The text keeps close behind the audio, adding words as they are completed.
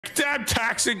Damn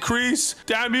tax increase.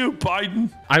 Damn you,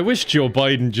 Biden. I wish Joe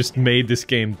Biden just made this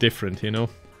game different, you know?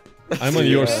 I'm on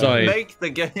your side. Make the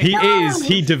game. He is.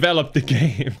 He developed the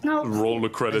game. No. Roll the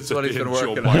credits That's what at he's the been Joe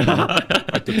working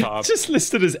Biden at the top. Just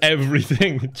listed as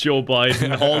everything. Joe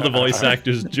Biden. All the voice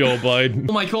actors. Joe Biden.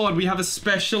 Oh my god, we have a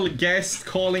special guest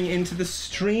calling into the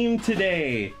stream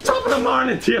today. Top of the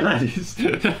morning to you, laddies.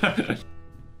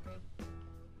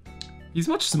 He's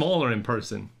much smaller in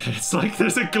person. It's like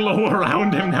there's a glow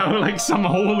around him now, like some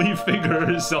holy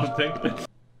figure or something.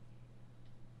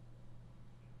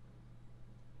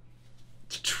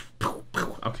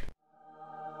 Okay.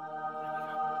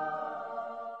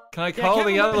 Can I call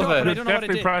the elevator? It's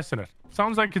definitely pressing it.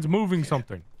 Sounds like it's moving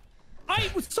something.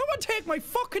 Someone take my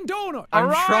fucking donut! I'm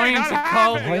trying to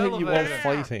call the Why are you all elevator.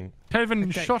 fighting?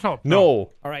 Kevin, shut up.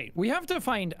 No. Alright, we have to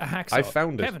find a hacksaw. I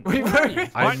found it. Kevin, where are you?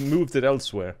 I've moved it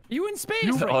elsewhere. Are you in space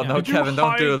Oh right now? no, Kevin,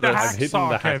 don't do hide the this. I've hidden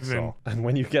the Kevin. hacksaw. And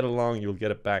when you get along, you'll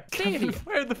get it back. Stay here.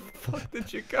 Where the fuck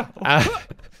did you go?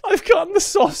 I've gotten the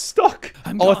saw stuck.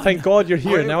 Oh, gone. thank God you're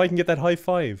here. Now I can get that high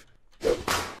five. There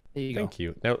you go. Thank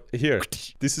you. Now, here.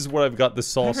 This is where I've got the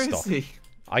saw Where is stuck. he?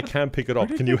 I can't pick it up.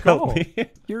 did Can you you help go? me?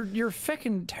 You're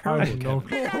fucking I terrible. don't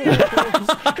know.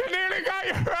 You nearly got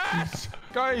your ass.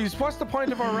 Guys, what's the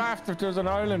point of our raft if there's an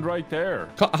island right there?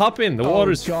 Hop in. The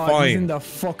water's God, He's in fine. the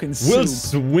fucking We'll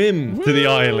soup. swim to the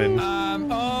island.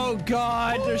 Oh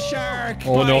God, the shark!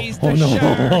 Oh, no. Boys, Oh, the no.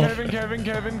 Shark.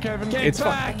 Kevin. Get It's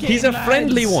back fine. He's in, a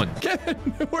friendly lads. one. Kevin,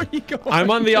 where are you going?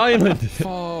 I'm on the island.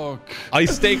 Fuck. I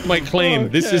stake my claim.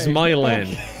 This is Okay. my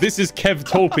land. This is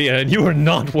Kevtopia, and you are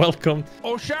not welcome.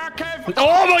 Oh, shark, Kev!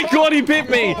 Oh my God, he bit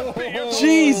me!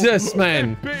 Jesus,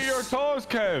 man. Bit your toes,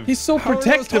 Kev! He's so How are those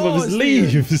protective of his toes, leaves.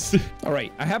 All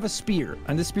right, I have a spear,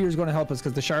 and this spear is going to help us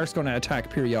because the shark's going to attack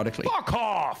periodically. Fuck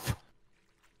off!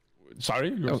 Sorry,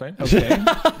 you were saying? Okay.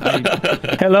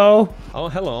 Hello. Oh,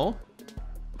 hello.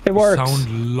 It works.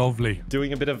 Sound lovely.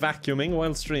 Doing a bit of vacuuming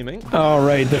while streaming. All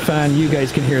right, the fan. You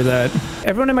guys can hear that.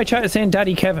 Everyone in my chat is saying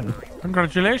Daddy Kevin.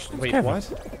 Congratulations, Wait, Kevin.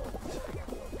 what?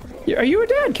 Are you a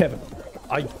dad, Kevin?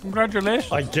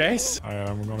 Congratulations. I guess. I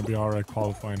am. We're going to be alright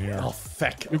qualifying here. Oh,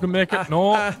 feck. You can make it.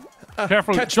 No.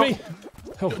 Careful. Catch Jump.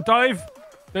 me. Dive.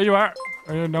 There you are.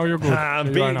 Now you're good.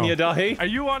 I'm There you are beating now. you, Dahi. Are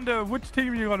you on the... Which team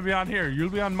are you going to be on here? You'll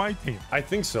be on my team. I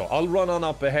think so. I'll run on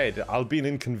up ahead. I'll be an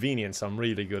inconvenience. I'm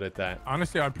really good at that.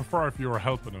 Honestly, I'd prefer if you were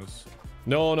helping us.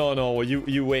 No. Well,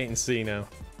 you wait and see now.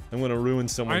 I'm going to ruin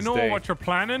someone's I know day. what you're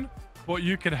planning, but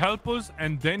you can help us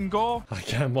and then go. I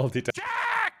can't multitask.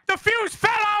 Jack! The fuse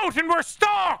fell out and we're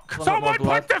stuck! Well, Someone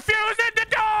well, put the fuse in the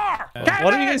door! Kevin!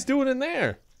 What are you guys doing in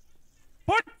there?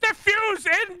 Put the fuse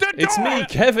in the door! It's me,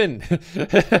 Kevin.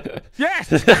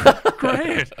 Yes!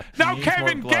 Great! Now, Needs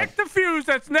Kevin, more blood. get the fuse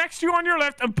that's next to you on your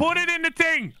left and put it in the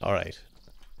thing! All right.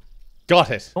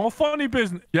 Got it. No funny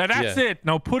business. Yeah, that's Yeah. it.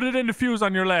 Now put it in the fuse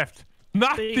on your left.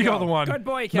 Not There you the go. other one. Good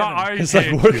boy, Not Kevin. It's like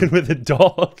hate working you. with a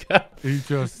dog. He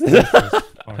just... this is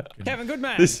fucking- Kevin, good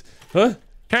man. Huh?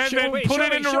 Kevin, Wait, put show it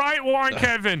me, in the show- right one,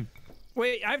 Kevin.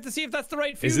 Wait, I have to see if that's the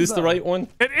right fuse. Is this the though. right one?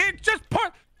 It just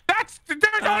put... There's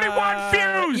only one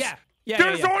fuse! Yeah.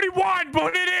 There's only one!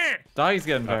 Put it in! Dai's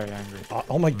getting very angry.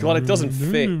 Oh my God, it doesn't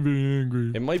fit.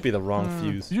 Angry. It might be the wrong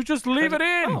fuse. You just leave it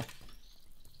in! Oh,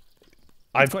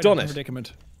 I've quite done a it.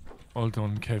 predicament. Well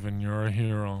done, Kevin. You're a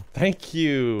hero. Thank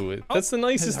you. That's the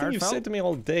nicest thing you've heartfelt. said to me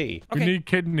all day. We Okay. need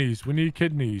kidneys. We need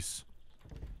kidneys.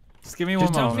 Just give me Just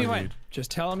one tell moment. me when.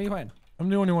 Just tell me when. I'm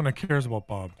the only one that cares about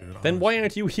Bob, dude. Then why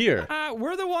aren't you here?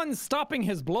 We're the ones stopping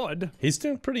his blood. He's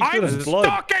doing pretty good I'm at his blood.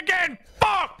 stuck again!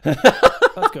 Fuck!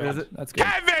 That's good. That's good.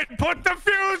 Kevin, put the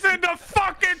fuse in the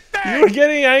fucking thing! You were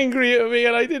getting angry at me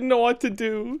and I didn't know what to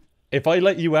do. If I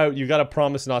let you out, you gotta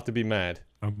promise not to be mad.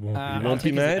 I won't be. I'll won't be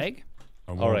take his mad? egg.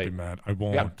 I won't alright. be mad. I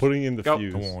won't. Yeah, putting in the Go.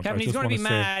 fuse. I won't. Kevin, I he's just gonna want be to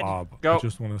mad. save Bob. Go. I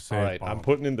just want to save Alright, Bob. I'm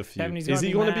putting in the fuse. Kevin, he's Is gonna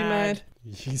he be gonna be mad.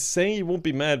 mad? He's saying he won't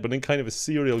be mad, but in kind of a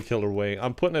serial killer way.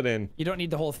 I'm putting it in. You don't need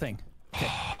the whole thing.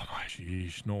 Oh,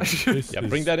 sheesh, no. This Yeah, is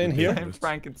bring that in here. I'm ridiculous.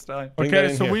 Frankenstein. Bring that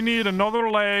Okay, in so here. we need another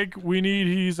leg. We need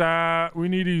his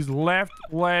left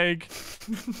leg.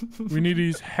 We need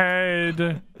his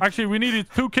head. Actually, we need his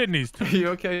two kidneys. Are you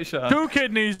okay, Sean? Two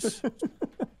kidneys.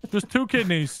 Just two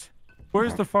kidneys.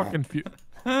 Where's the fucking fuse?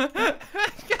 How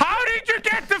did you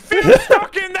get the fuse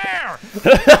stuck in there?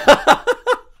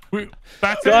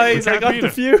 That's Guys, it. We I can't got beat the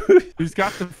it. fuse. He's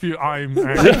got the fuse. I'm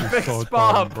actually so done,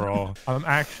 Bob. bro. I'm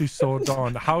actually so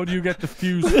done. How do you get the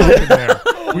fuse stuck in there?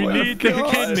 We need the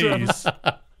kidneys.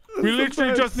 We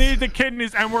literally just need the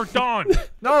kidneys and we're done.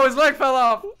 No, his leg fell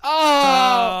off. Oh!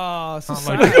 Oh, so Not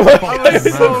sad. like I was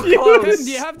so Kevin, close.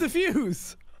 do you have the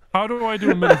fuse? How do I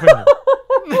do a middle finger?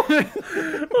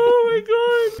 Oh my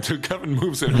Dude, Kevin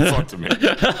moves in front of me.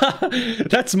 god.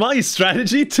 That's my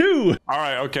strategy too. All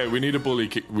right, okay, we need a bully.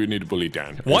 We need a bully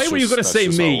Dan. Why were you gonna say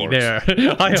me there?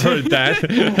 I heard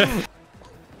that.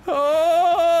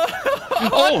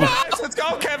 Oh, let's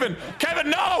go, Kevin. Kevin,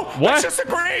 no. What? Let's just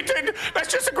agree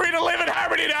to live in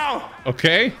harmony now.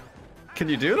 Okay. Can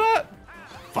you do that?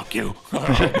 Fuck you.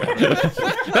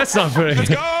 That's not very. Go.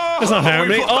 That's not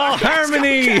harmony. Oh,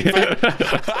 harmony!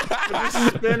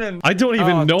 Spinning. I don't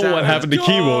even know damn what it. happened to Go,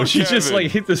 Kiwo. She just Kevin.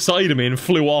 like hit the side of me and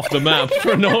flew off the map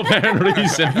for no apparent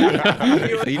reason.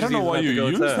 I don't know why you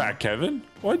used that, Kevin.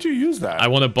 Why'd you use that? I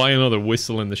want to buy another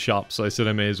whistle in the shop, so I said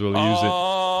I may as well use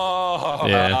Oh, it.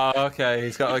 Yeah. Okay,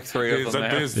 he's got like 3 of He's them a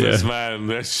now. businessman,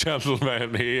 this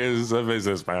gentleman. He is a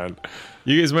businessman.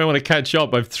 You guys might want to catch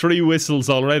up. I've 3 whistles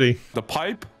already. The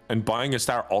pipe and buying a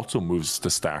star also moves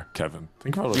the star, Kevin.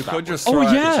 Think about it. You that could way. just Oh, throw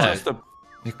out yeah. the pipe.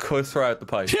 You could throw out the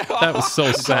pipe. That was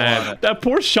so sad. That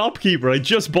poor shopkeeper. I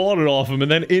just bought it off him, and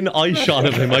then in eye shot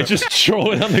of him, I just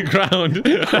throw it on the ground.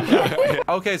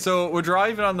 Okay, so we're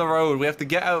driving on the road. We have to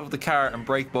get out of the car and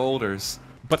break boulders.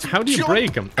 But how do you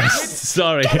break him?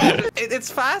 Sorry.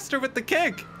 It's faster with the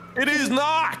kick. It is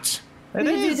not. We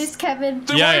can do this, Kevin.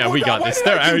 Then Yeah, why we would- got why this. did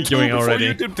They're I do arguing 2 before already.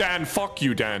 You did, Dan. Fuck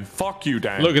you, Dan. Fuck you,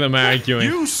 Dan. Look at them arguing.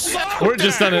 You suck. We're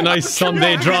just on a nice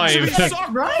Sunday drive. You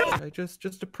suck. Right? Okay,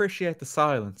 just appreciate the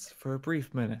silence for a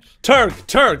brief minute. Turk.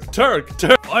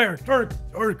 Fire, Turk.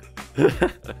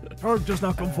 Turk does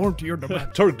not conform to your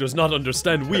demand. Turk does not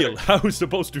understand wheel. How is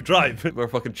supposed to drive? We're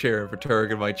fucking cheering for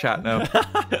Turg in my chat now.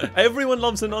 Everyone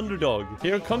loves an underdog.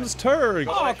 Here comes Turk.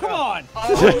 Oh, come on.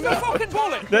 The fucking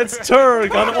bullet. That's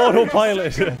Turk on autopilot.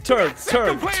 Turk.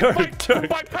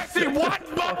 By pressing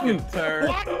what button? Turg.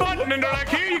 What button? And they're like,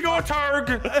 here you go,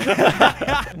 Turg.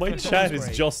 My chat is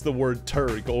just the word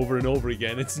Turk over and over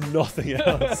again. It's nothing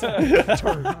else.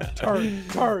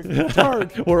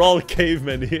 Turk. We're all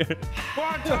cavemen here. Come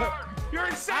on, Turg. You're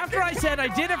in second. After I said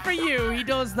I did it for you, he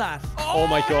does that. Oh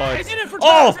my god. I did it for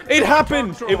Oh, Turk. it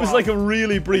happened. It was like a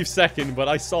really brief second, but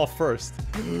I saw first.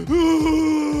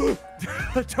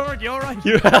 Turk, you alright?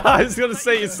 I was gonna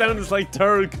say it sounded like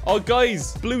Turk. Oh,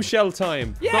 guys, blue shell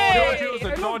time. Don't use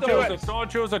it. Don't use it.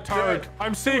 Don't use it, Turg.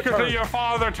 I'm secretly your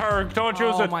father, Turg. Don't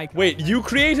use Oh it. my. Wait, you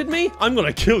created me? I'm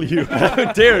gonna kill you.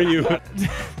 How dare you?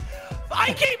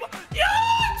 I keep.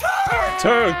 Yeah,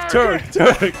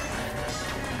 Turk.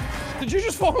 Did you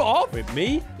just fall off? With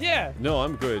me? Yeah. No,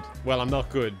 I'm good. Well, I'm not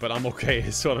good, but I'm okay,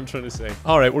 is what I'm trying to say.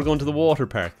 All right, we're going to the water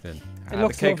park then. It The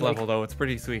looks cake lovely. level though, it's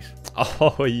pretty sweet.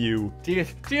 Oh, you. Do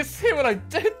you see what I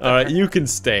did? All right, you can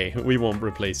stay. We won't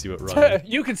replace you at Ryan.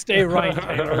 You can stay right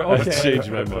there. I've Okay.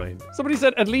 changed my mind. Somebody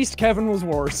said at least Kevin was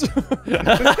worse.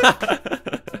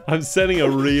 I'm setting a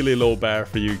really low bar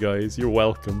for you guys. You're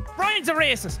welcome. Brian's a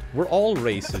racist. We're all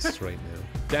racist right now.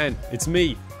 Dan, it's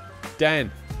me.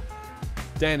 Dan,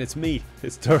 it's me.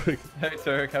 It's Turk. Hey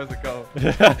Turg, how's it going?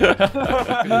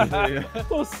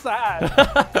 So sad.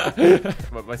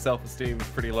 But my self-esteem is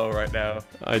pretty low right now.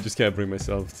 I just can't bring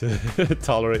myself to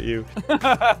tolerate you.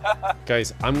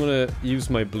 Guys, I'm gonna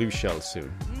use my blue shell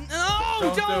soon.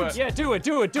 No, Don't do it. Yeah, do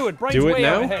it. Brian's Do it way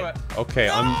now? out ahead. Okay,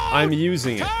 I'm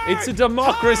using it. It's a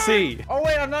democracy. Oh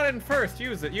wait, I'm not in first.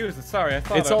 Use it. Sorry, I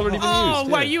thought It's already been Oh,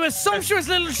 used. why yeah. you a sumptuous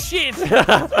little shit.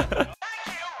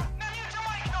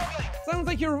 Sounds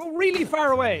like you're really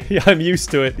far away. Yeah, I'm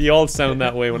used to it. You all sound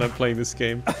that way when I'm playing this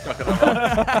game.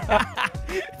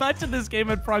 Imagine this game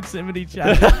at proximity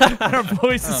chat. And our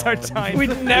voices are tiny.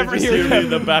 We'd never Just hear hear me in him.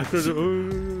 the background.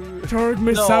 Ooh. Turd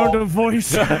miss sound of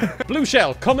voice. Blue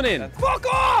shell coming in. Fuck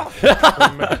off!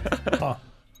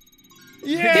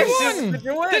 Yes!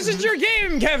 This is your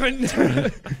game, Kevin.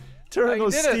 Turn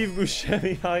those did it. Steve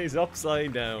Buscemi eyes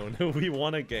upside down. We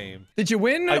won a game. Did you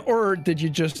win, or did you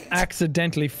just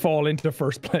accidentally fall into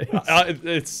first place?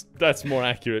 That's more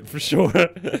accurate for sure.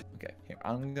 Okay, here,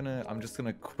 I'm just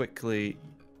gonna quickly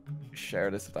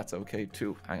share this if that's okay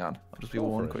too. Hang on, I'll just be Go for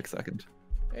one it. quick second.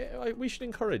 We should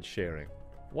encourage sharing.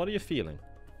 What are you feeling?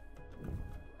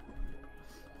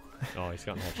 Oh, he's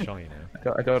gotten all shy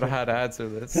now. I don't know how to answer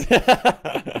this.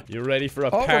 You ready for a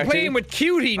Oh, party? we're playing with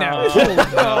Cutie now.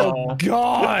 Oh,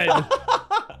 God.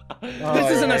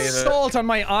 This is an assault on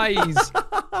my eyes.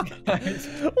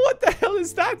 What the hell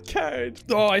is that card?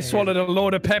 Oh, I swallowed a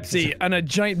load of Pepsi and a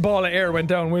giant ball of air went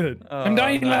down with it. I'm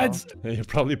dying, no. lads. You're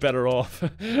probably better off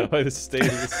by the state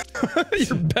of this.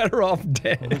 You're better off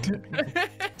dead.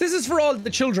 This is for all the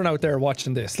children out there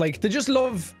watching this. Like, they just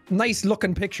love nice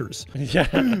looking pictures. Yeah.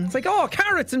 It's like, oh,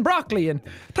 carrots and broccoli, and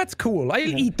that's cool. I'll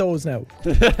eat those now.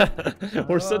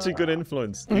 We're such a good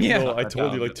influence. Yeah. I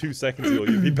told you like 2 seconds ago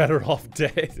you'd be better off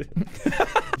dead.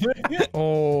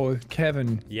 Oh,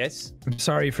 Kevin. Yes? I'm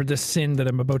sorry for this sin that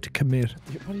I'm about to commit.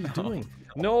 What are you doing?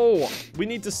 No, we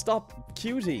need to stop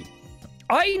Cutie.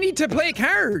 I need to play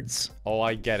cards. Oh,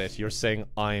 I get it. You're saying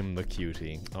I'm the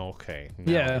cutie. Okay. Now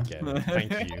Yeah. I get it.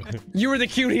 Thank you. You were the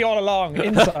cutie all along,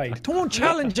 inside. Don't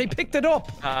challenge, I picked it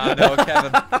up. No,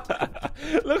 Kevin.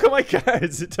 Look at my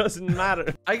cards. It doesn't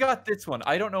matter. I got this one.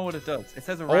 I don't know what it does. It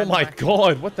says a Oh random my action.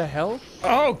 god. What the hell?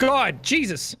 Oh, God.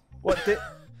 Jesus. What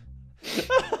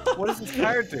does this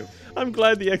card do? I'm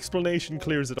glad the explanation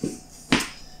clears it up.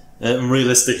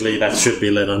 Realistically, that should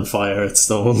be lit on fire. It's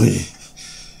the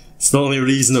only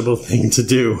reasonable thing to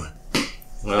do.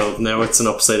 Well, now it's an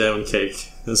upside down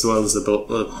cake, as well as a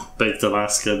baked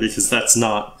Alaska, because that's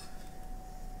not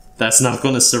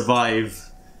going to survive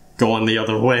going the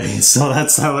other way, so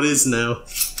that's how it is now.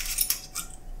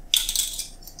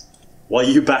 Why are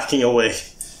you backing away?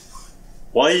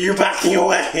 Why are you backing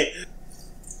away?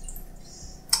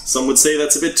 Some would say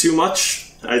that's a bit too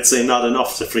much. I'd say not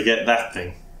enough to forget that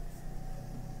thing.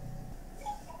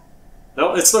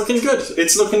 No, it's looking good.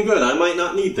 It's looking good. I might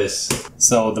not need this.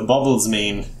 So the bubbles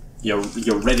mean you're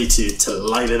ready to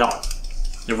light it up.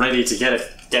 You're ready to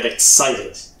get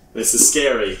excited. This is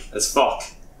scary as fuck.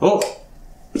 Oh!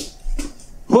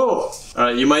 Whoa!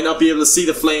 Alright, you might not be able to see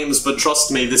the flames, but trust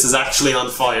me, this is actually on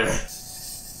fire.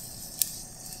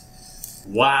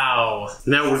 Wow.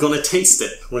 Now we're gonna taste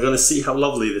it. We're gonna see how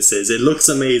lovely this is. It looks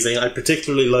amazing. I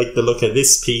particularly like the look of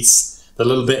this piece. The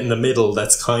little bit in the middle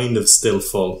that's kind of still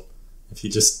full. If you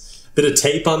just a bit of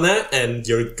tape on that and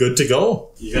you're good to go.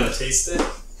 You gonna taste it?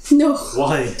 No.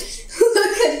 Why?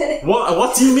 Look at it.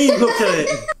 What do you mean look at it?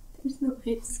 There's no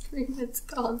ice cream, it's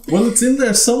gone. Well, it's in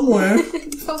there somewhere.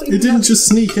 It didn't just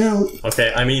sneak out.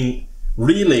 Okay, I mean,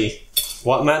 really,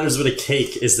 what matters with a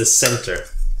cake is the center.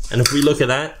 And if we look at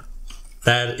that,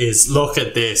 look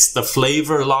at this. The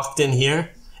flavor locked in here.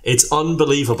 It's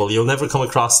unbelievable. You'll never come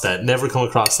across that. Never come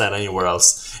across that anywhere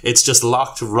else. It's just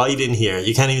locked right in here.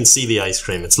 You can't even see the ice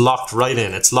cream. It's locked right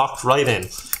in. It's locked right in.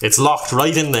 It's locked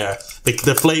right in there.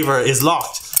 The flavor is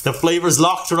locked. The flavor's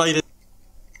locked right in.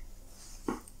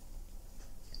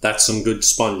 That's some good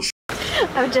sponge.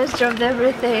 I've just dropped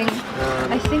everything.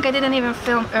 I think I didn't even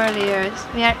film earlier.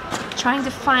 We are trying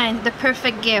to find the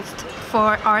perfect gift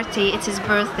for Artie. It's his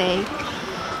birthday.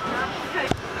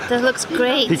 That looks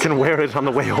great. He can wear it on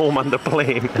the way home on the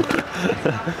plane.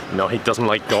 No, he doesn't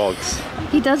like dogs.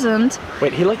 He doesn't.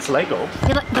 Wait, he likes Lego.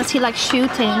 Does he like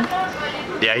shooting?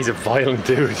 Yeah, he's a violent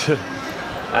dude.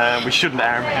 We shouldn't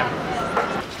arm him.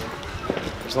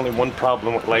 There's only one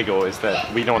problem with Lego, is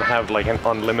that we don't have like an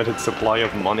unlimited supply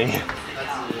of money.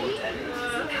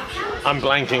 I'm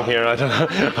blanking here. I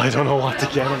don't know what to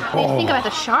get him. What do you think about the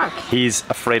shark? He's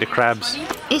afraid of crabs.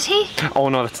 Is he? Oh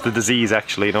no, that's the disease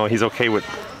actually. No, he's okay with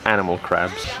animal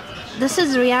crabs. This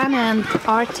is Rihanna and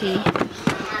Artie.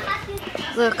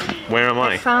 Look. Where am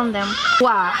I? I found them.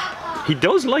 Wow. He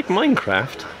does like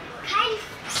Minecraft.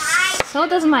 So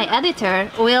does my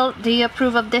editor. Will, do you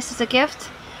approve of this as a gift?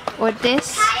 Or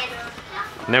this?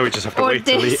 Now we just have to Or wait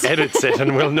till he this. edits it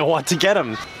and we'll know what to get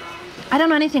him. I don't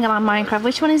know anything about Minecraft.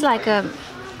 Which one is like a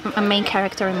main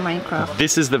character in Minecraft?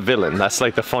 This is the villain. That's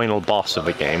like the final boss of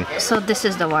the game. So this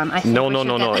is the one. I think No, we no, should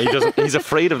no, no. get- He doesn't. He's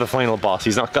afraid of the final boss.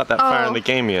 He's not got that far in Oh. the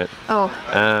game yet. Oh.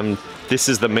 This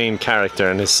is the main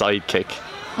character and his sidekick,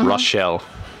 Rochelle.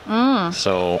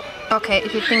 So Okay,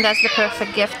 if you think that's the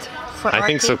perfect gift for I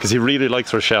think so, Artie. because he really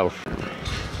likes Rochelle.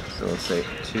 So let's say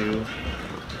 2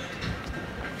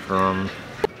 from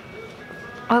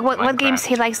What games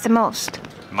he likes the most?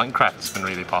 Minecraft's been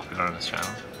really popular on this channel.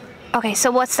 Okay,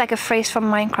 so what's like a phrase from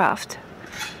Minecraft?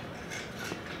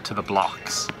 To the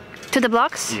blocks. To the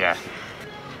blocks? Yeah.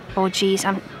 Oh geez,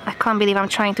 I can't believe I'm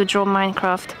trying to draw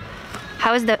Minecraft.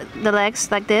 How is the legs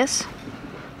like this?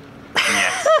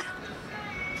 Yes.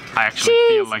 I actually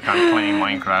feel like I'm playing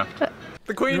Minecraft.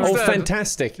 The Queen's Oh, dead.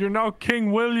 fantastic. You're now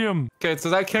King William. Okay, so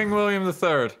that King William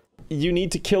III. You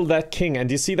need to kill that king, and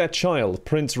do you see that child,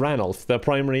 Prince Ranulph, the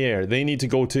primary heir? They need to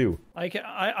go too.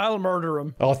 I'll murder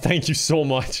him. Oh, thank you so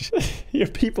much. Your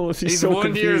people must be He's so 1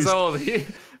 confused. year old.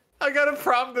 I got a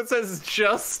prompt that says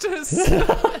justice.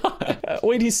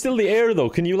 Wait, he's still the heir though.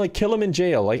 Can you like kill him in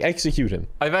jail, like execute him?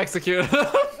 I've executed him.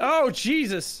 Oh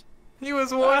Jesus! He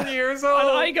was 1 year old.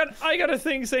 And I got a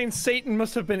thing saying Satan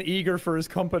must have been eager for his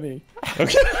company.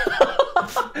 Okay.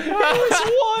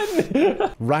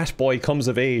 One! Rat boy comes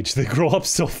of age. They grow up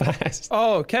so fast.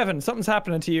 Oh, Kevin, something's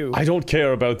happening to you. I don't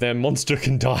care about them. Munster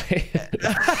can die.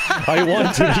 I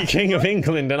want to be king of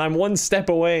England, and I'm one step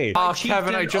away. Oh,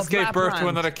 Kevin, I just gave birth to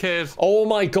another kid. Oh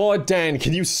my god, Dan,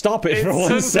 can you stop it for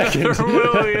 1 second?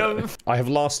 William. I have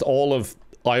lost all of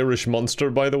Irish Munster,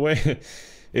 by the way.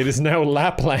 It is now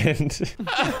Lapland.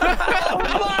 Oh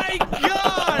my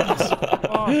god!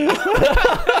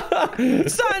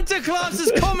 Santa Claus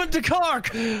is coming to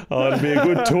Cork! Oh, it'll be a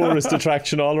good tourist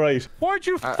attraction, alright. Why'd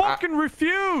you fucking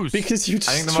refuse? Because you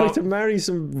just tried to marry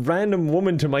some random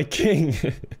woman to my king.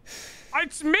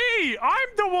 It's me! I'm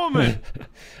the woman!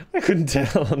 I couldn't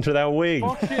tell under that wig.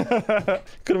 Could have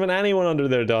been anyone under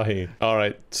there, Dahi.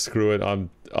 Alright, screw it.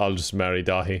 I'll just marry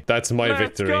Dahi. That's my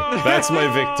victory. That's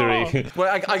my victory.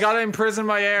 Well, I gotta imprison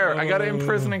my heir. I gotta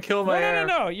imprison and kill my heir.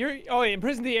 No. You're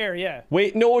imprison the heir, yeah.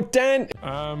 Wait, no, Dan.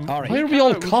 Alright. Why are we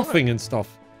all coughing and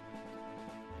stuff?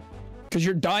 Because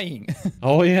you're dying.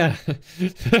 Oh, yeah.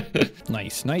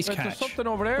 Nice There's catch. something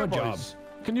over there, Good boys. job.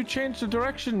 Can you change the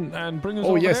direction and bring us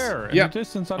over there? In the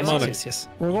distance on on it. Yes.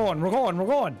 We're going. On the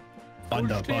boys. On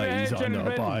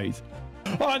the boys.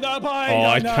 Oh,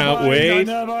 I can't wait.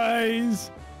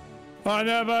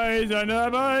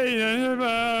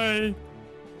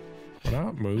 We're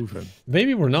not moving.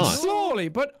 Maybe we're not. Slowly,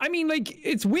 but I mean, like,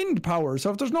 it's wind power,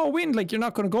 so if there's no wind, like, you're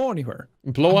not going to go anywhere.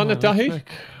 Blow on it, Dahi.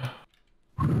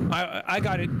 I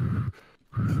got it.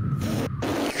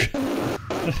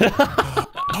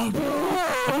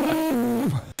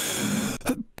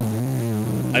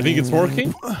 I think it's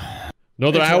working.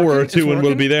 Another hour or two and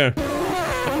we'll be there.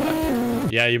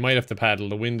 Yeah, you might have to paddle.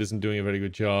 The wind isn't doing a very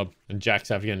good job. And Jack's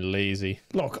getting lazy.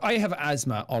 Look, I have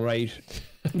asthma, alright?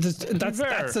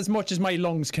 That's as much as my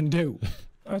lungs can do.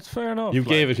 That's fair enough. You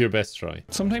gave it your best try.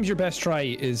 Sometimes your best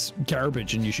try is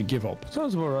garbage and you should give up.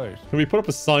 Sounds about right. Can we put up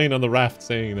a sign on the raft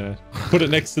saying that? Put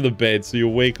it next to the bed so you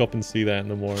wake up and see that in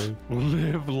the morning.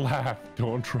 Live, laugh,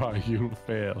 don't try, you'll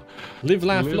fail. Live,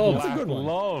 laugh, love. That's a good one.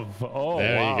 Love. Oh,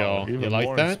 there wow. you go. Even you like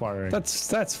more that? Inspiring.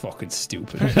 That's fucking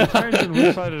stupid. Depends on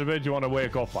which side of the bed you want to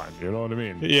wake up on. You know what I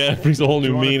mean? Yeah, it brings a whole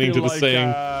new meaning to the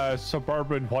saying.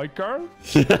 Suburban white girl,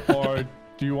 or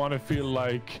do you want to feel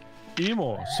like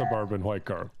emo suburban white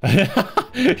girl?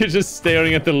 You're just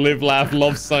staring at the live, laugh,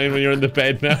 love sign when you're in the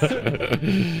bed now.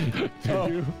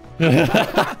 Oh,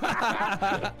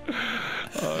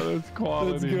 that's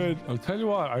quality. That's good. I'll tell you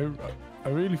what, I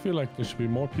really feel like there should be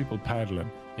more people paddling.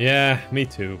 Yeah, me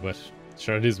too, but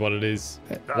sure, it is what it is.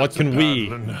 What can we,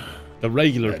 the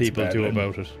regular people, do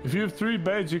about it? If you have 3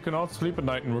 beds, you can all sleep at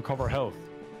night and recover health.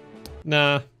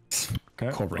 Nah.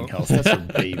 Okay. Covering health, that's for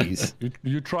babies.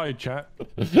 You tried, chat.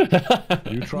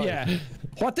 You tried. Yeah.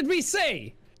 What did we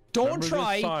say? Don't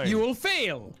try, you will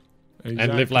fail. Exactly.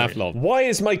 And live, laugh, love. Why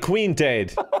is my queen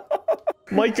dead?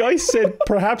 My guy said,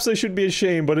 perhaps I should be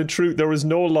ashamed, but in truth, there was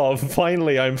no love.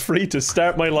 Finally, I'm free to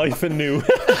start my life anew.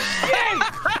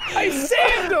 I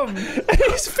saved him!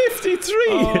 He's 53!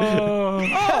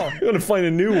 I'm gonna find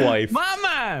a new wife.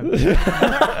 Mama!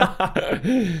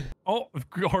 Oh,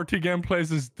 RT Game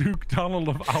plays as Duke Donald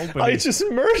of Albany. I just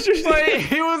murdered him.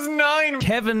 He was 9.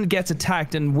 Kevin gets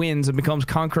attacked and wins and becomes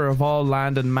conqueror of all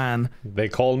land and man. They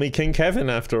call me King Kevin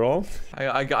after all.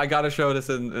 I gotta show this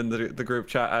in the group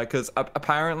chat because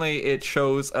apparently it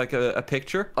shows like a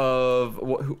picture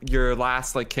of your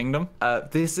last like kingdom.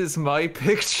 This is my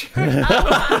picture. Now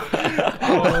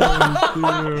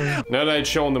that I'd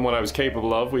shown them what I was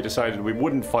capable of, we decided we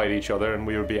wouldn't fight each other and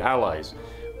we would be allies.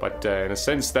 But in a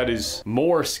sense, that is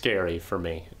more scary for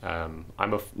me. I'm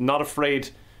not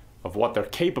afraid of what they're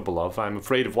capable of. I'm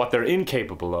afraid of what they're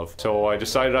incapable of. So I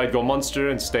decided I'd go Munster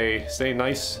and stay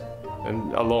nice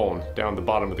and alone down the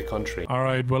bottom of the country. All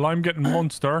right, well, I'm getting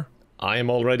Munster. I am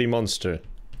already Munster.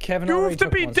 Kevin You have to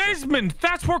be Desmond.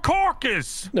 That's where Cork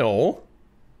is. No.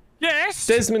 Yes.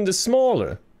 Desmond is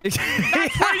smaller. That's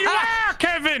where you are,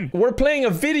 Kevin. We're playing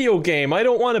a video game. I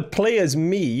don't want to play as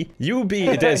me. You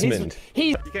be Desmond.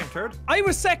 You came third? I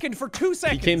was second for 2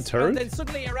 seconds. He came third? And then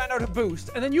suddenly I ran out of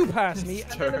boost, and then you passed me,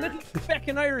 and then a little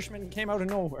feckin' Irishman came out of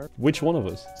nowhere. Which one of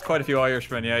us? It's quite a few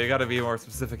Irishmen. Yeah, you gotta be more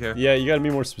specific here. Yeah, you gotta be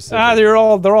more specific. They're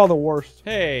all the worst.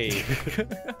 Hey.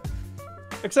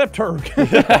 Except Turk.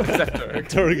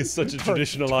 Turg is such a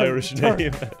traditional Irish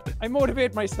name. I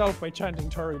motivate myself by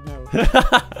chanting Turk now.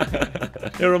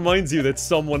 It reminds you that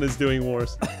someone is doing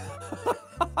worse.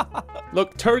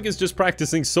 Look, Turg is just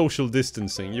practicing social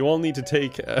distancing. You all need to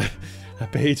take a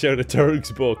page out of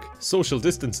Turg's book. Social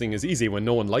distancing is easy when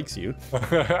no one likes you.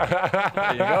 There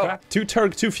you go. Too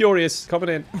Turg, too furious. Coming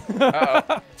in.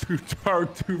 Too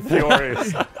Turg, too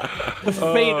furious. The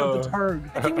fate of the Turg.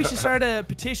 I think we should start a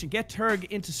petition. Get Turg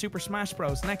into Super Smash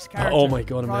Bros. Next character. Oh my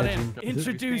god, Brought imagine. in.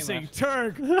 Introducing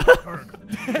Turg. Turg.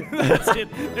 That's it.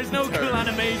 There's no cool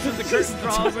animation. The curtain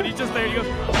draws and he's just there. He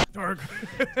goes, Turg.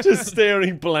 Just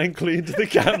staring blankly into the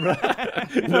camera.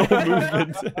 No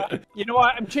movement. You know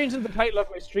what? I'm changing the title of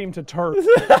my stream to Turg.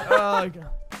 Oh, God.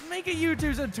 Make a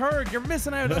YouTube's a Turg. You're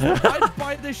missing out. I'd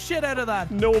buy the shit out of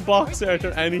that. No box art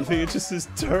or anything. It just says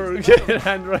Turg in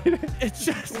handwriting. It's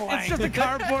just a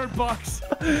cardboard box.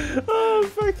 Oh,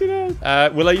 fucking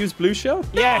hell. Will I use blue shell?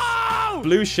 Yes.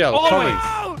 Blue shell. Oh, coming.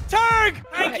 no! Turg!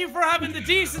 Thank you for having the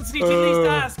decency to at least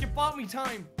ask. It bought me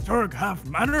time. Turg, have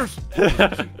manners.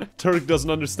 Turg doesn't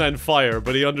understand fire,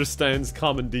 but he understands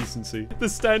common decency. The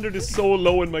standard is so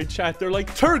low in my chat. They're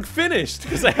like, Turg finished!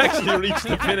 Because I actually reached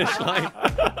the finish line.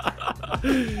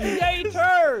 Yay,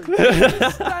 Turg!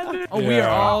 Oh, we are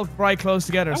all right close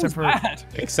together, except for...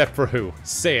 Except for who?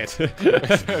 Say it. Say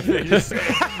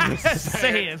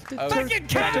it. Fucking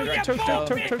Turg!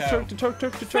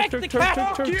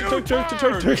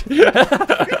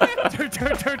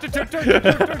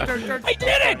 I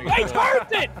did it! I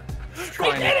Turged it!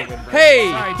 I did it!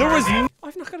 Hey! There was...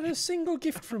 I've not gotten a single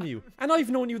gift from you. And I've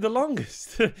known you the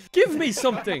longest. Give me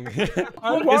something. This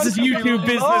is YouTube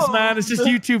business, man. It's just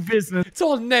YouTube business. It's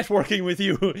all networking with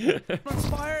you.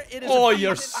 Oh,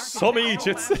 you're SAMMICH.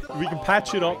 We can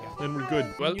patch it up and we're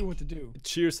good. Well, knew what to do.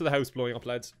 Cheers to the house blowing up,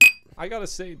 lads. I gotta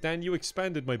say, Dan, you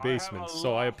expanded my basement,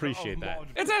 so I appreciate that.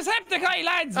 It's a Septiceye,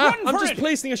 lads! Run I'm for just it!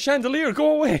 placing a chandelier,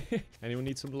 go away! Anyone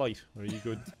need some light? Or are you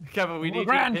good? Kevin, we need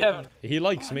Grand Kevin. He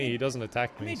likes me, he doesn't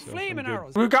attack me. I need So flaming I'm good.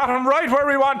 arrows. We got him right where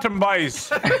we want him,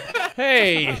 boys.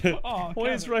 Hey! Oh, Why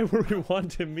is right where we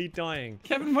want him? Me dying.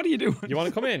 Kevin, what are you doing? You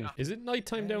wanna come in? Is it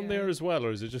nighttime down there as well,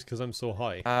 or is it just because I'm so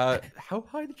high? How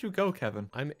high did you go, Kevin?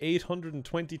 I'm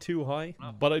 822 high,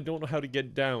 but I don't know how to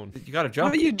get down. You gotta How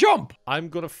jump. do you jump? I'm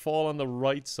gonna fall on the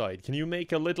right side. Can you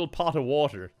make a little pot of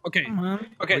water? Okay. Okay, We're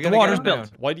the gonna water's get built. down.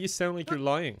 Why do you sound like you're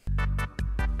lying?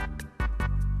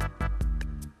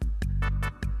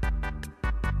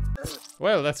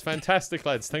 Well, that's fantastic,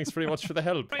 lads. Thanks very much for the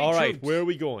help. All right, where are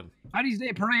we going? Paddy's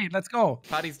Day Parade, let's go.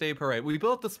 Paddy's Day Parade. We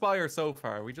built the spire so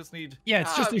far. We just need... Yeah,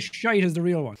 it's just as shite as the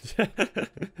real one.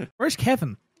 Where's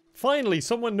Kevin? Finally,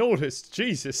 someone noticed.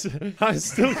 Jesus, I'm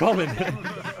still coming.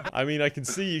 I mean, I can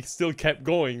see you still kept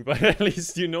going, but at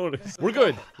least you noticed. We're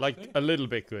good, like a little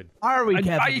bit good. Are we,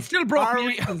 Kevin? I still broke Are me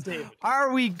we- ankles, Dave.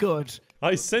 Are we good?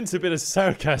 I sense a bit of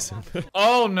sarcasm.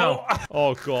 Oh, no.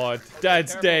 Oh God,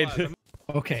 Dad's dead.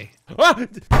 Okay. Ah!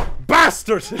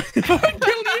 Bastard! I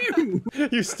killed you!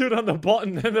 You stood on the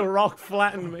button and the rock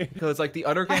flattened me. Because, like, the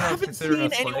other game I was haven't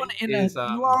considering seen anyone playing in a is,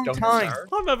 long Don't time. Starve.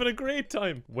 I'm having a great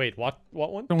time. Wait, what?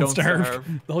 What one? Don't starve.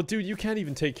 Oh, dude, you can't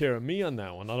even take care of me on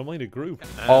that one. I don't mind a group.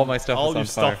 All my stuff All is your on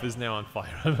fire. stuff is now on fire,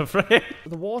 I'm afraid.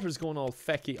 The water's going all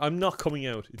fecky. I'm not coming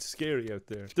out. It's scary out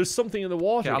there. There's something in the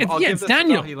water. Yeah, I'll give it's this to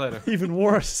Daniel. Dottie later. Even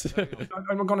worse.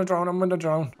 I'm gonna drown. I'm gonna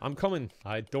drown. I'm coming.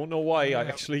 I don't know why. I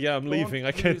actually, I'm leaving.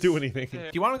 I can't do anything. Do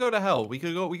you want to go to hell? We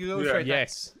could go straight there.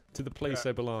 Yes, to the place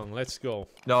I belong. Let's go.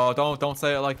 No, don't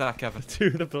say it like that, Kevin. To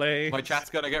the place. My chat's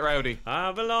gonna get rowdy.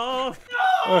 I belong.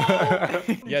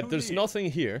 Yeah, there's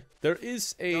nothing here. There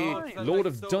is a load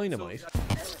of dynamite.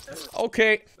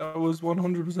 Okay. That was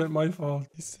 100% my fault.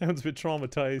 He sounds a bit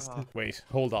traumatized. Wait,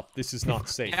 hold up. This is not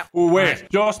safe. Oh, wait.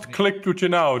 Just clicked with you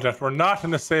now that we're not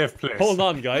in a safe place. Hold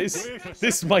on, guys.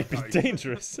 This might be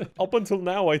dangerous. Up until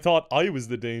now, I thought I was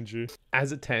the danger.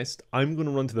 As a test, I'm going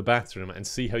to run to the bathroom and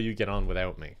see how you get on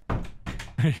without me.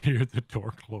 I hear the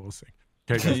door closing.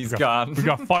 Okay, guys, He's gone. We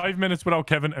got 5 minutes without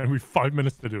Kevin, and we've 5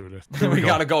 minutes to do this. Here We go.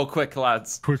 gotta go quick,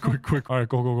 lads. Quick. All right,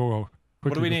 go. Quickly,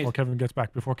 What do we before need? Kevin gets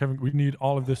back. We need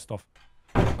all of this stuff.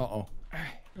 Uh-oh. All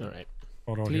right.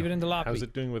 Hold on Leave here. it in the lobby. How's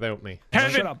it doing without me? Kevin,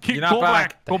 Shut up. keep, You're not go back.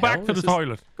 back. Go The back hell? to the This is-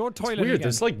 toilet. Go toilet Weird. again.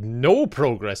 There's like no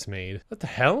progress made. What the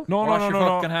hell? No, Wash your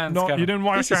fucking hands, no, Kevin. you didn't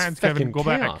wash This your is hands, Kevin. fucking Go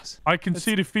back. chaos. I can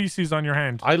see the feces on your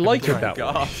hand. I like it my that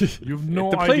God. way. You've no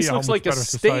The place idea how looks much like a better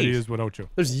society state. is without you.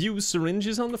 There's used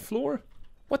syringes on the floor.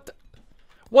 What the?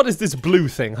 What is this blue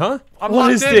thing, huh? I'm What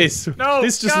locked is in. this? No,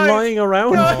 this just guys. lying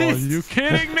around? Oh, are you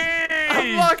kidding me?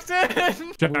 I'm locked in. Jack,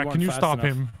 We can weren't you fast stop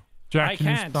enough. him? Jack, I can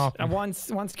you can't. stop And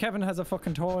him? once Kevin has a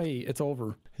fucking toy, it's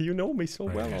over. You know me so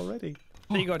well already.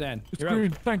 There you go, Dan. It's You're out.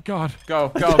 green, thank God.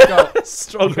 Go.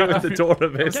 Struggling with the door a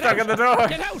bit. Stuck in the door.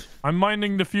 Get out! I'm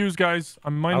minding the fuse, guys.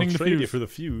 I'm minding I'll the trade fuse. you for the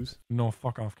fuse. No,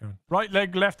 fuck off, Kevin. Right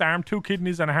leg, left arm, 2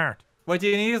 kidneys, and a heart. What do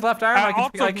you need his left arm? I can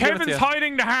give it to Kevin's you.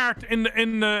 hiding the heart in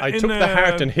the. I took the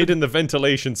heart and hid in the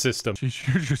ventilation system. Jeez,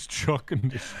 you're just chucking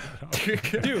this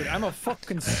shit out. Dude, I'm a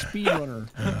fucking speedrunner.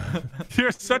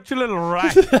 You're such a little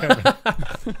rat, Kevin.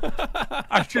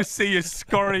 I just see you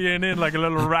scurrying in like a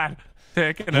little rat.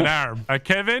 Taking an arm.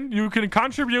 Kevin, you can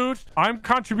contribute. I'm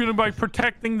contributing by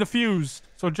protecting the fuse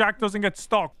so Jack doesn't get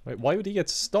stuck. Wait, why would he get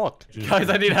stuck? Guys,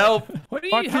 I need help. What do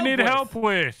you need help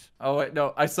with? Oh, wait,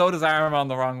 no. I sewed his arm on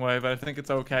the wrong way, but I think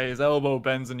it's okay. His elbow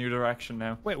bends a new direction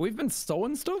now. Wait, we've been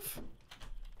sewing stuff?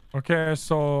 Okay,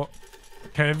 so...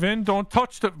 Kevin, don't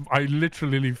touch the... I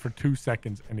literally leave for 2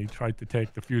 seconds and he tried to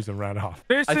take the fuse and ran off.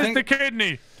 This is the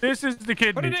kidney. This is the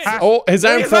kidney. Oh, his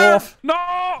arm fell off.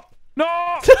 No!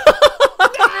 No!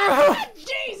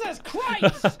 Jesus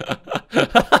Christ!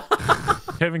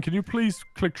 Kevin, can you please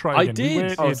click try again? I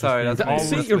did. Oh, sorry.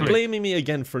 See, you're blaming me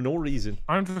again for no reason.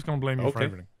 I'm just going to blame you for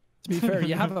everything. To be fair,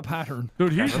 you have a pattern.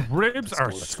 Dude, his ribs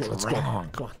are strong.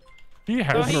 Come on. He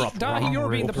has Dahi, you're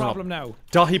being the problem now.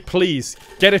 Dahi, please,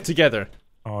 get it together.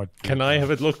 Oh, can I have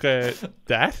a look at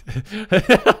that?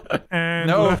 And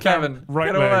no, Kevin. Right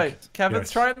get away.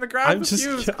 Kevin's trying to grab the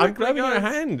fuse. I'm grabbing your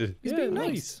hand. He's being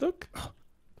nice. Look.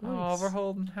 Oh, we're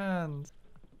holding hands.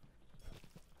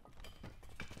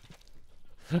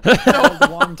 The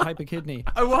one type of kidney.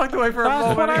 I walked away for a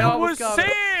moment. That's what I was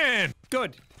saying.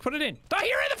 Good. Put it in. Dahi,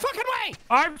 you're in the fucking way.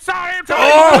 I'm sorry. I'm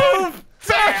trying to move.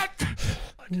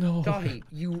 No. Dahi,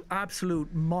 you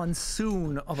absolute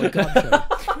monsoon of a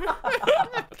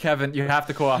gobshite. Kevin, you have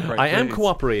to cooperate. I am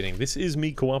cooperating. This is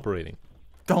me cooperating.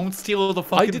 Don't steal the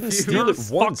fucking I didn't fuse. steal it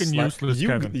once. Fucking useless,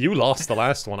 Kevin. You lost the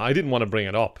last one. I didn't want to bring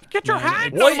it up. Get your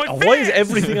hand on my face. Why is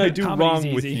everything I do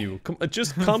wrong with you?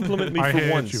 just compliment me for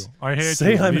once. I hate you.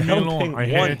 Say I'm Leave me alone. helping I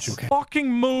hate once. you.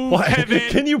 Fucking move, Kevin.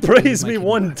 Can you praise me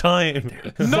one time?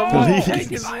 No.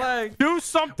 Please. Do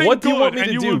something What do you want me good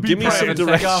to and do? you will be Give me some praised.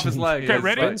 direction. Take off his leg. Okay,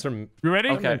 ready? You ready?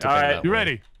 Okay, all right. You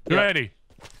ready? You ready?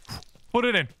 Put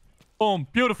it in. Boom.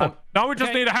 Beautiful. Now we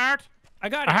just need a heart. I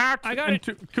got a it. heart. I got and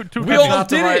it. Two we all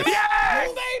did it. Yes!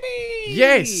 Oh, baby!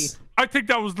 Yes. I think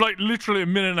that was like literally a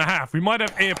minute and a half. We might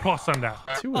have A+ on that.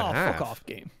 2.5. Fuck off,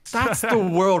 game. That's the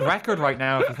world record right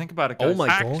now, if you think about it, guys. Oh my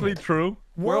god. Actually true.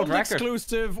 World record.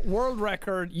 Exclusive, world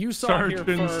record. You saw it here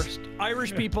Surgeons. first.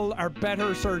 Irish people are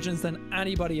better surgeons than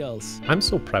anybody else. I'm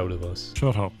so proud of us.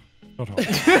 Shut up. Shut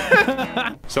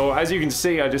up. So as you can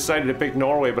see, I decided to pick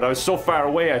Norway, but I was so far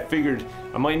away I figured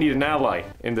I might need an ally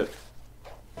in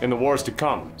the wars to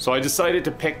come. So I decided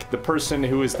to pick the person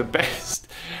who is the best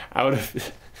out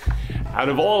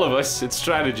of all of us at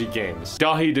strategy games.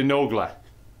 Dahi de Nogla.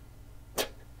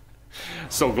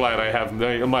 So glad I have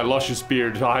my luscious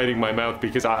beard hiding my mouth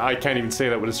because I can't even say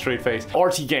that with a straight face.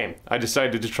 RT game. I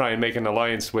decided to try and make an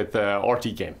alliance with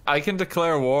RT game. I can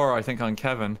declare war, I think, on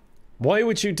Kevin. Why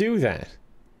would you do that?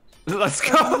 Let's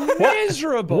go.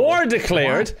 Miserable. War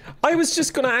declared? I was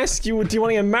just gonna ask you, do you want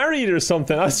to get married or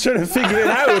something? I was trying to figure it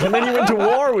out, and then you went to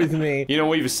war with me. You know,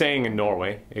 we have a saying in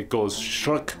Norway. It goes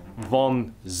Shruk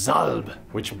von Zalb,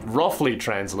 which roughly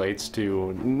translates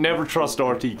to never trust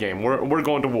RT game. We're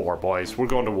going to war, boys. We're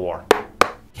going to war.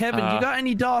 Kevin, you got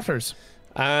any daughters?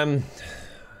 1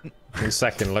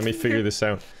 second, let me figure this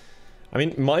out. I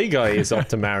mean, my guy is up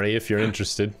to marry if you're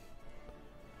interested.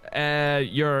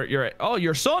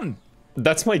 Your son.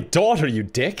 That's my daughter, you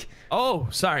dick. Oh,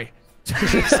 sorry.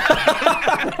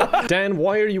 Dan,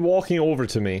 why are you walking over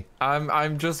to me?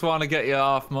 I'm just want to get you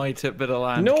off my bit of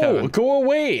land. No, Kevin. go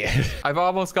away. I've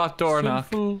almost got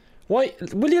Dornock. Why?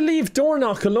 Will you leave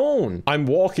Dornock alone? I'm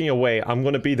walking away. I'm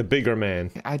gonna be the bigger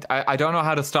man. I don't know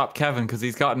how to stop Kevin because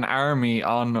he's got an army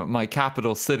on my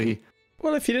capital city.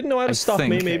 Well, if you didn't know how to stop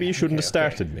me, maybe you shouldn't have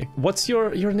started me. What's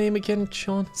your name again,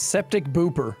 Sean? Septic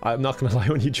Booper. I'm not gonna lie,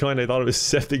 when you joined I thought it was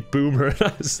Septic Boomer.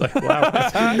 I was like, wow.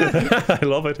 I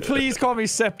love it. Please call me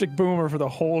Septic Boomer for the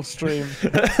whole stream.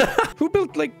 Who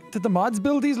built, like, did the mods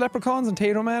build these leprechauns and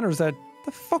Tato Man, or is that...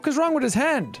 The fuck is wrong with his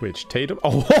hand? Which Tato?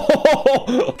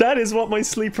 Oh, that is what my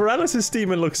sleep paralysis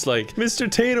demon looks like. Mr.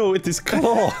 Tato with his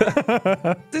claw.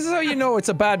 This is how you know it's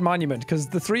a bad monument, because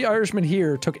the 3 Irishmen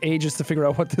here took ages to figure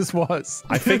out what this was.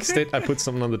 I fixed it. I put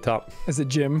something on the top. Is it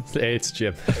Jim? It's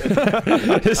Jim.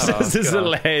 This is his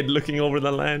little head looking over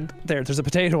the land. There's a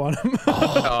potato on him.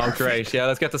 Oh, great. Yeah,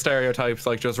 let's get the stereotypes,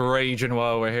 like, just raging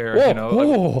while we're here, Whoa, you know.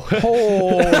 whoa.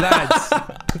 Oh, lads.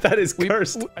 That is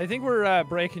cursed. I think we're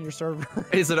breaking your server.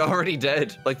 Is it already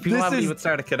dead? Like, people haven't even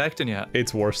started connecting yet.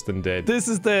 It's worse than dead. This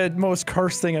is the most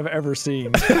cursed thing I've ever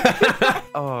seen.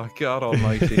 Oh, God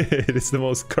almighty. It is the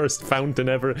most cursed fountain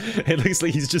ever. It looks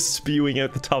like he's just spewing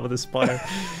out the top of the spire.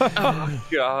 Oh,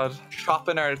 God.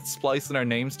 Splicing our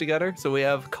names together. So we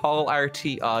have Call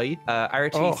RTI,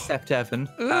 RT Septevan,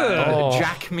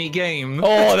 Jack Me Game.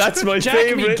 Oh, that's my Jack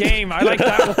favorite. Me Game. I like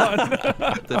that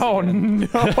one. Oh, no.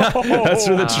 That's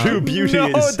where the true beauty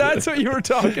is. No, that's what you were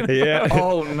talking about. Yeah.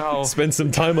 Oh, no. Spent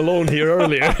some time alone here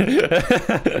earlier.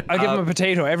 I'll give him a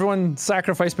potato. Everyone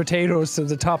sacrifice potatoes to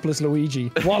the topless Luigi.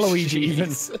 Waluigi,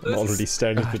 even. I'm already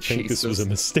starting to think this was a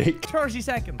mistake. 30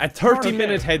 seconds. A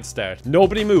 30-minute head start.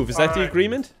 Nobody move. Is that the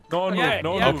agreement? No one move.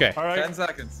 No one move. Okay. All right. 10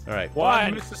 seconds. All right.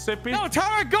 One, Mississippi. No,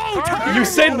 Tara, go! Tara! You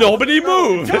said nobody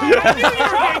move.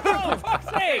 Fuck's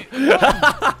sake!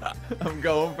 I'm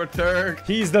going for Turk.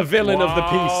 He's the villain of the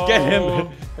piece. Get him.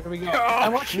 Here we go.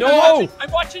 I'm watching your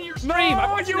stream. I'm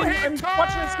watching in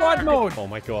squad mode. Oh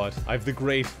my god. I have the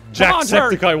great on, Turk.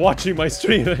 Jacksepticeye watching my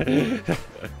stream.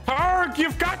 Turk, you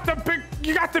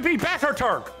got to be better,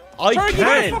 Turk. I Turk, you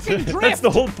gotta fucking can't. drift. That's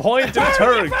the whole point of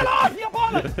Turk. You fell off, you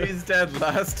bullet. He's dead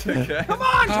last. Okay. Come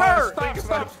on, Turk.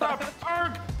 Stop.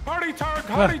 Turk. Hurry,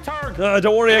 Turk.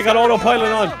 Don't worry, I got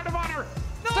autopilot on.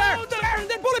 No, then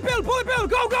bullet bill,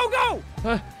 go.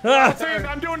 That's it.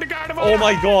 I'm doing the guard of honor. Oh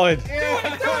my god. Do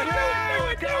it.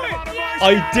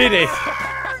 I did it.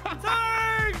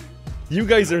 You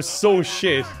guys are so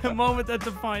shit. The moment that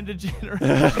defined the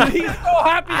generation. He's so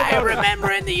happy about it.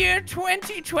 Remember in the year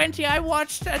 2020, I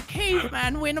watched a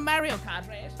caveman win a Mario Kart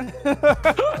race.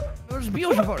 It was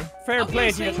beautiful. Fair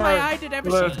play to you, Thing my eye Turg. did ever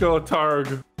Let's see. go, Turk.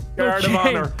 Guard of game.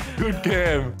 honor. Good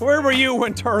game. Where were you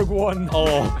when Turg won?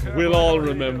 Oh, we'll all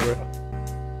remember.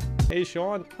 Hey,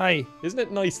 Sean. Hi. Isn't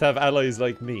it nice to have allies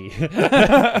like me?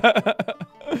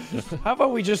 How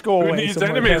about we just go Who away needs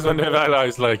somewhere, enemies when Kevin? they have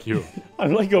allies like you?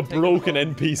 I'm like a broken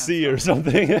NPC or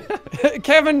something.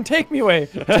 Kevin, take me away.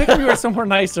 Take me away somewhere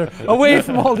nicer. Away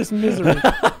from all this misery.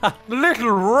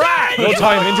 Little rat! No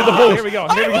time, into the boat. Here we go.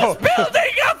 Here we go.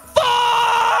 Building a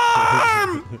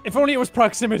farm! If only it was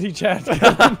proximity chat.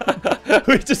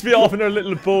 We'd just be off in our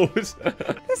little boat. This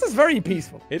is very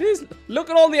peaceful. It is. Look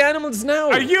at all the animals now.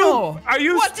 Are you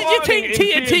What did you think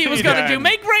TNT was gonna do?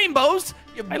 Make rainbows?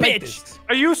 You bitch.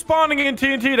 Are you spawning in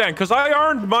TNT then? Because I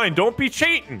earned mine. Don't be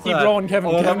cheating. Keep rolling, Kevin.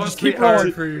 That Kevin, must just keep be hard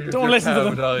rolling. for you. Don't Your listen to cow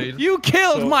them. died. You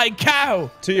killed my cow.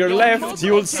 To your left,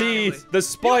 you will see the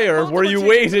spire where you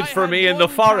waited for me in the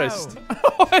forest.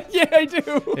 Yeah, I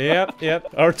do.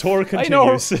 Yep. Our tour I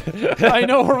know. continues. I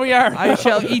know where we are. I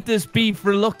shall eat this beef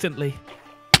reluctantly.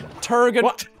 Turg.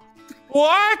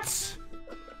 What?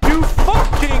 You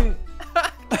fucking...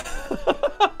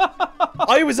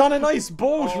 I was on a nice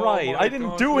boat ride. I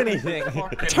didn't do anything.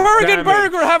 Turg and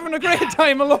Berg were having a great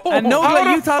time alone. And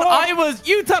Nogla,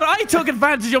 you thought I took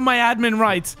advantage of my admin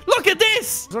rights. Look at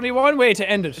this. There's only one way to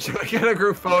end it. Should we get a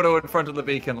group photo in front of the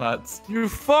beacon, lads? You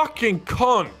fucking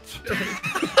cunt.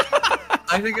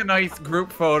 I think a nice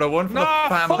group photo, one for Nah,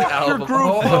 the family fuck your album. group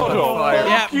Oh, photo. fire.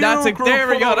 Yeah, there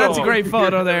we go. That's a great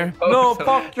photo there. No,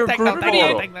 fuck your group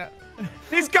photo.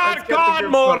 He's got God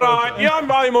mode on. Yeah,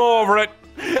 I'm over it.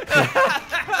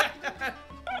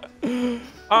 I'm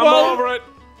over it.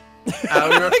 We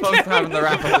were supposed to have the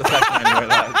wrap up the second anyway,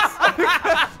 lads.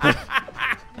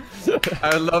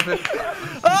 I love it.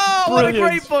 Oh, what a Brilliant.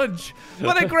 great bunch.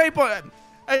 What a great bunch.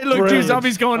 Hey, look, two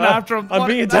zombies going after him. I'm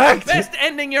being That's attacked. the best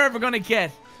ending you're ever gonna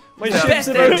get. My ship's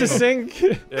about to sink.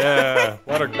 Yeah,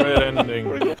 what a great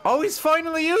ending. Oh, he's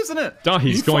finally using it.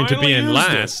 He's going to be finally in used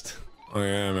last. I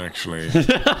am actually.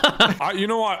 You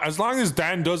know what? As long as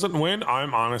Dan doesn't win,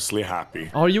 I'm honestly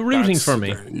happy. Are you rooting for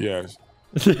me? Yes.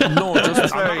 No,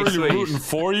 just I'm very not really sweet. rooting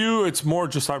for you. It's more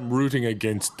just I'm rooting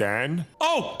against Dan.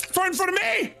 Oh, it's right in front of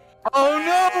me! Oh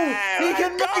no! He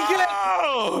can make it!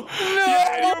 Oh! No!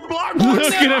 Yeah, you're blocked.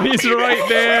 Look at him, he's right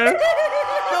there.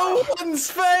 No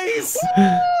one's face!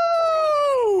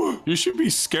 You should be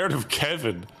scared of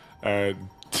Kevin.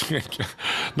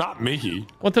 Not me.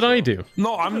 What did I do?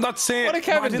 No, I'm not saying. What did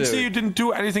Kevin I didn't do? say you didn't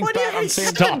do anything What bad. did I'm he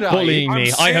saying say? Stop bullying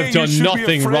me. I have done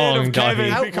nothing wrong,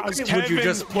 Dahi. Would you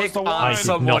just pick on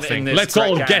someone in Nothing. this Let's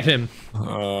all gang? get him.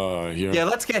 Yeah. Yeah,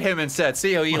 let's get him instead.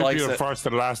 See how he Might likes be the it. first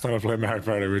and last time I play Mario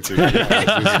Party with you.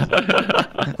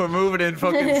 We're moving in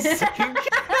fucking sync.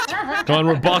 Come on,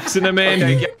 we're boxing him in.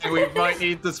 Okay, yeah, we might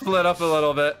need to split up a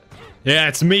little bit. Yeah,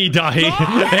 it's me, Dahi.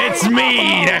 It's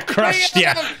me that crushed you.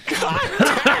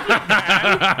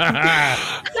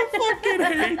 I fucking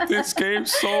hate this game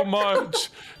so much.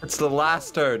 It's the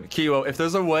last turn. Kiwo, if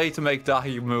there's a way to make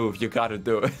Dahi move, you gotta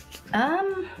do it.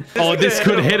 Oh, this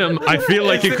could hit him. I feel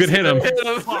like it could hit him.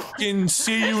 Fucking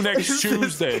see you next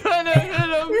Tuesday. Gonna hit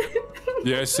him.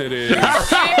 Yes, it is.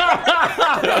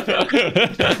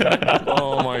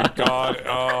 Oh my god.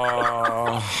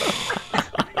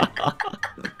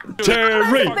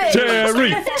 Terry! Go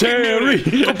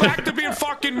back to being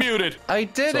fucking muted. I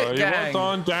did it, gang.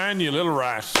 Well done, Dan, you little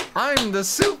rat. I'm the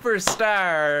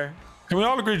superstar. Can we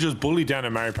all agree to just bully Dan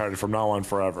and Mary Party from now on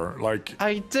forever? Like,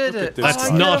 I did it. That's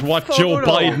not what Joe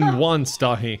Biden wants,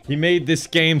 Dahi. He made this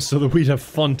game so that we'd have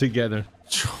fun together.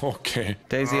 Okay.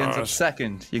 Daisy ends up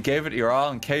second. You gave it your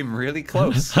all and came really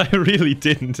close. I really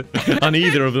didn't on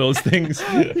either of those things.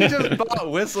 You just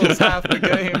bought whistles half the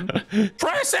game.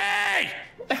 Tracy!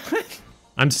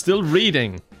 I'm still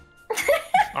reading.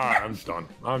 Alright, I'm done.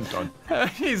 I'm done.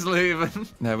 He's leaving.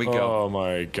 There we go. Oh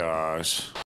my gosh.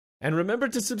 And remember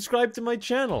to subscribe to my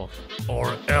channel.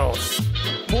 Or else.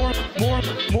 More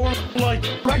like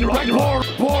Ragnarok.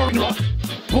 More like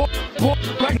Ragnarok. More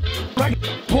like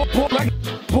Ragnarok.